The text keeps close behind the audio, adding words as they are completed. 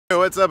Hey,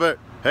 what's up?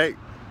 Hey,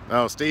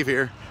 oh, Steve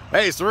here.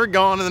 Hey, so we're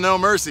going to the No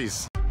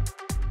Mercies.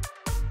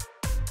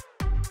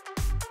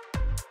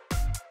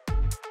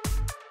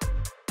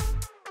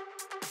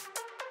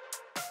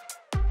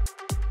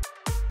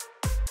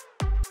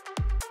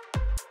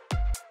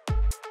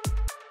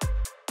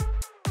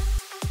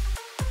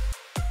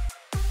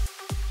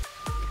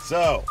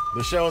 So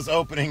the show is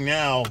opening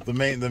now. The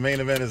main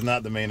event is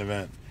not the main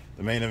event.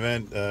 The main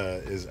event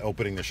is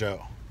opening the show.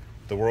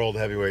 The World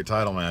Heavyweight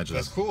title matches.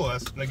 That's cool.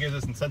 That gives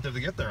us incentive to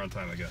get there on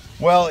time, I guess.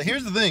 Well,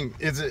 here's the thing.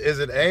 Is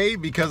it A,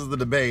 because of the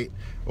debate,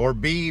 or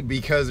B,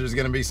 because there's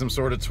going to be some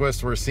sort of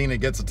twist where Cena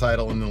gets a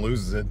title and then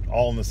loses it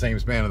all in the same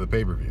span of the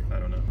pay-per-view? I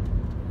don't know.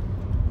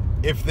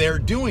 If they're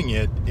doing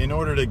it in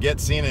order to get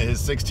Cena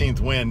his 16th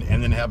win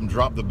and then have him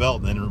drop the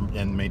belt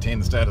and maintain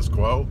the status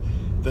quo,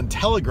 then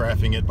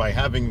telegraphing it by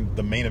having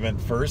the main event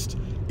first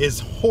is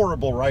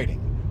horrible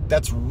writing.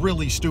 That's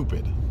really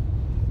stupid.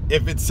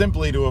 If it's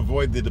simply to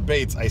avoid the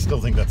debates, I still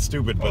think that's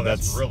stupid. But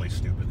that's really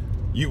stupid.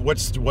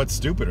 What's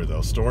stupider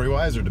though,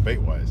 story-wise or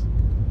debate-wise?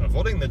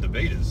 Avoiding the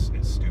debate is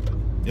stupid.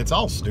 It's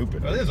all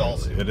stupid. It is all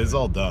stupid. It is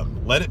all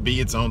dumb. Let it be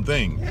its own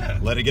thing. Yeah.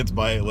 Let it get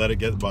by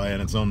on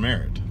its own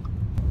merit.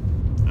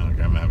 I don't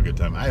care. I'm gonna have a good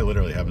time. I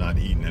literally have not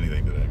eaten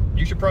anything today.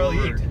 You should probably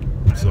eat.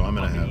 So I'm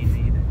gonna have.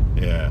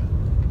 Yeah.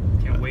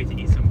 Can't wait to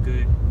eat some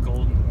good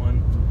golden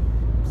one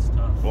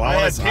stuff. Well,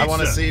 I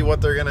want to see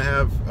what they're gonna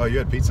have. Oh, you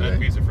had pizza. I had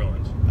pizza for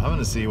lunch. I'm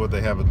gonna see what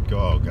they have at the.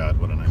 Oh God,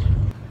 what a nightmare.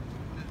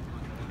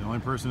 The only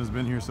person who's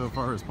been here so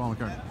far is Paul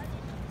McCartney.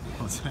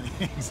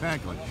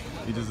 Exactly.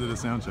 He just did a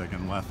sound check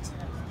and left.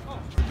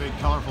 A big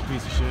colorful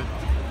piece of shit.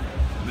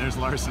 And there's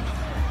Larson,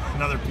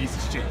 another piece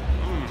of shit.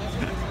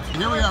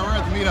 Here we are. We're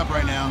at the meetup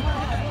right now.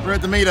 We're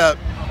at the meetup,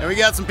 and we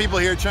got some people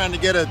here trying to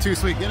get a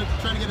two-sweet.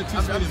 Trying to get a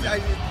two-sweet.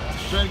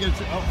 Trying to get a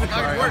two. Oh,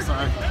 I'm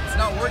sorry. It's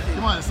not working.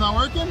 Come on, it's not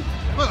working.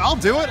 Look, I'll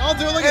do it. Look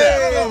at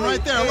that. Oh,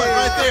 right there. Look,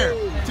 right there.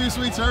 Two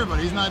sweets for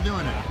everybody. He's not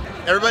doing it.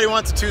 Everybody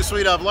wants a two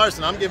sweet off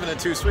Larson. I'm giving a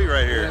two sweet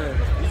right here.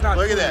 Yeah, he's not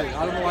Look at doing that. it.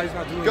 I don't know why he's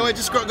not doing Go ahead, it.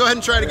 just go ahead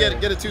and try to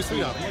get a two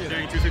sweet off.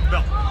 Doing two sweet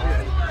belt.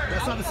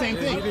 That's not the same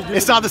thing.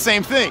 It's not the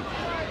same thing.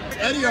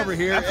 Eddie over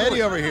here.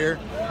 Absolutely. Eddie over here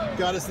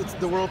got us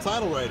the world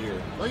title right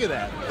here. Look at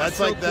that. That's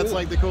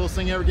like the coolest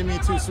thing ever. Give me a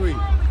two sweet.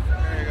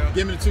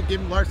 Give me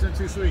Larson a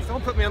two sweet.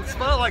 Don't put me on the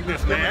spot like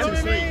this, man.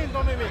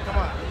 Don't make me. Come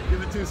on.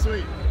 Give it two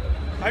sweet.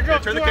 I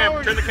drove turn the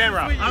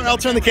camera off. I'll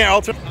turn the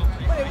camera.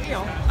 But, you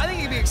know, I think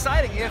it'd be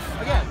exciting if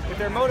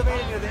they're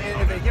motivated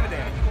and if they give a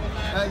damn.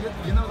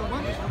 You know, the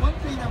one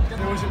thing I'm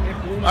gonna.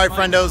 All right,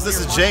 friendos, this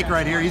is Jake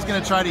right here. He's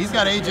gonna try to. He's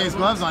got AJ's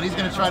gloves on. He's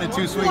gonna try to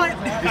two sweet.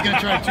 He's gonna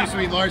try to two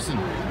sweet Larson.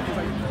 Here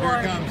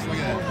it comes. Look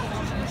at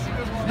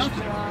that.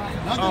 Nothing.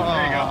 Oh,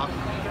 there you go.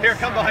 Here,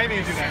 come behind me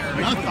and do that.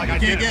 Nothing. I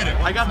can't get it.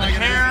 I got the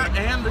hair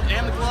and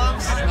the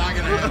gloves. It's not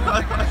gonna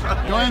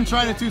happen. Go ahead and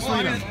try to two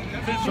sweet him.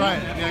 Try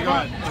it. Yeah, go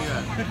ahead. Look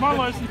at that. Come on,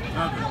 Larson.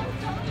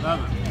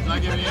 Nothing. He's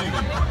not giving you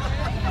anything.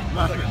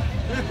 Nothing.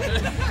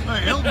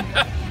 Hey,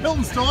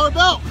 Hilton stole our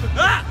belt.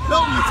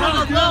 Hilton, you stole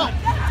our belt.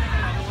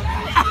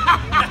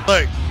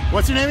 Look,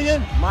 what's your name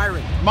again?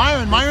 Myron.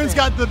 Myron's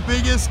got the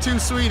biggest two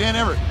sweet hand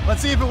ever.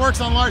 Let's see if it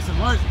works on Larson.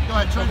 Larson, go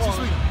ahead, try to two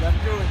sweet. You have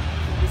to do it.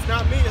 It's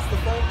not me, it's the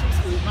foam too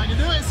sweet. I can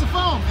do it, it's the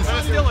foam. It's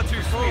That's still a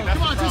two sweet.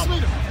 Come on, two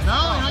sweet him. No,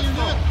 you're not gonna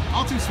do it.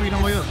 I'll two sweet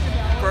him with you.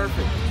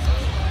 Perfect.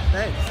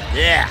 Thanks.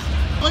 Yeah.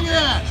 Look at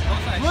that.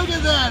 Look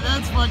at that.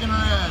 That's fucking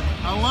rad.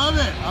 I love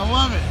it. I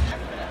love it.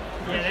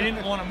 Yeah, they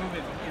didn't want to move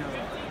it, you know,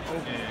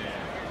 over.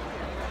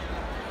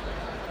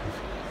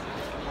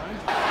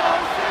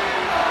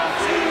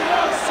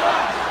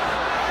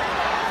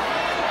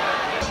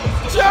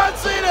 John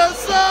Cena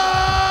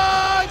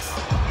sucks!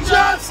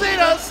 John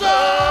Cena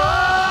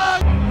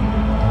sucks!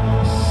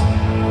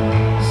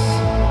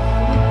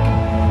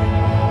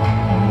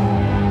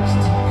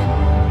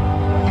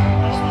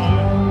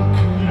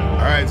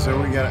 Alright,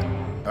 so we got it.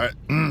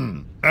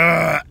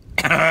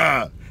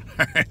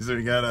 Alright, so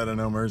we got out of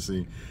No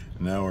Mercy.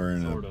 Now we're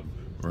in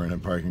a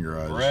parking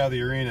garage. We're out of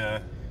the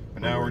arena,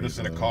 but now we're just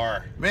in a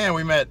car. Man,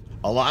 we met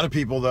a lot of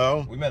people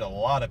though. We met a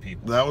lot of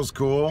people. That was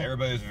cool.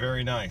 Everybody was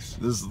very nice.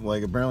 This is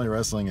like apparently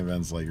wrestling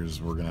events, like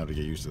we're gonna have to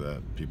get used to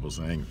that. People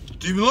saying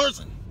Steven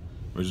Larson,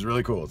 which is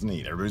really cool. It's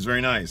neat. Everybody's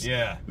very nice.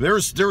 Yeah. They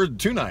were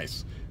too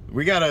nice.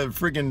 We got a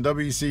freaking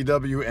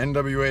WCW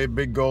NWA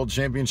Big Gold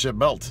Championship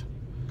belt.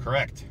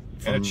 Correct.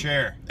 And a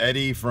chair.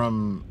 Eddie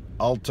from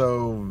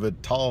Alto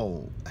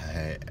Vital.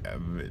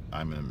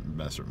 I'm gonna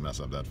mess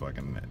up that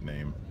fucking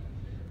name.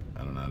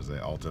 I don't know how to say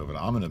Alto, but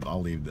I'll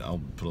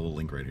put a little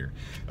link right here.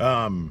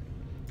 And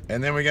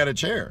then we got a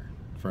chair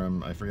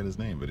from, I forget his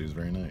name, but he was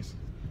very nice.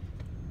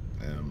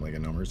 Like a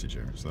No Mercy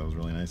chair, so that was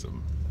really nice of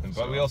him.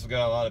 But we also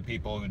got a lot of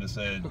people who just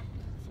said,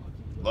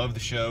 love the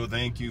show,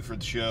 thank you for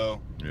the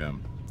show. Yeah.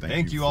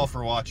 Thank you all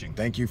for watching.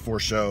 Thank you for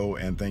show,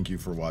 and thank you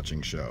for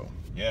watching show.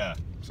 Yeah.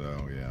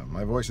 So, yeah,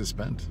 my voice is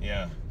spent.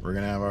 Yeah. We're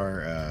going to have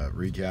our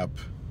recap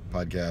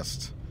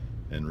podcast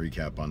and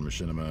recap on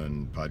Machinima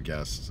and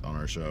podcasts on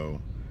our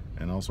show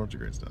and all sorts of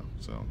great stuff.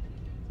 So,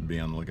 be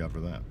on the lookout for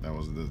that.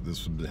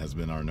 This has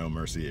been our No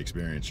Mercy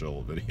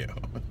experiential video.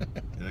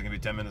 Is it gonna be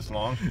 10 minutes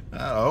long?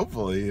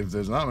 Hopefully, if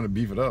there's not, I'm gonna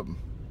beef it up.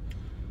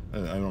 I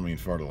don't mean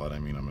fart a lot. I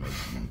mean I'm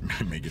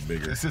gonna make it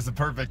bigger. This is the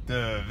perfect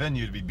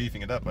venue to be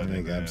beefing it up. I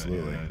think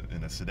absolutely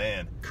in a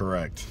sedan.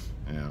 Correct.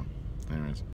 Yeah. Anyways.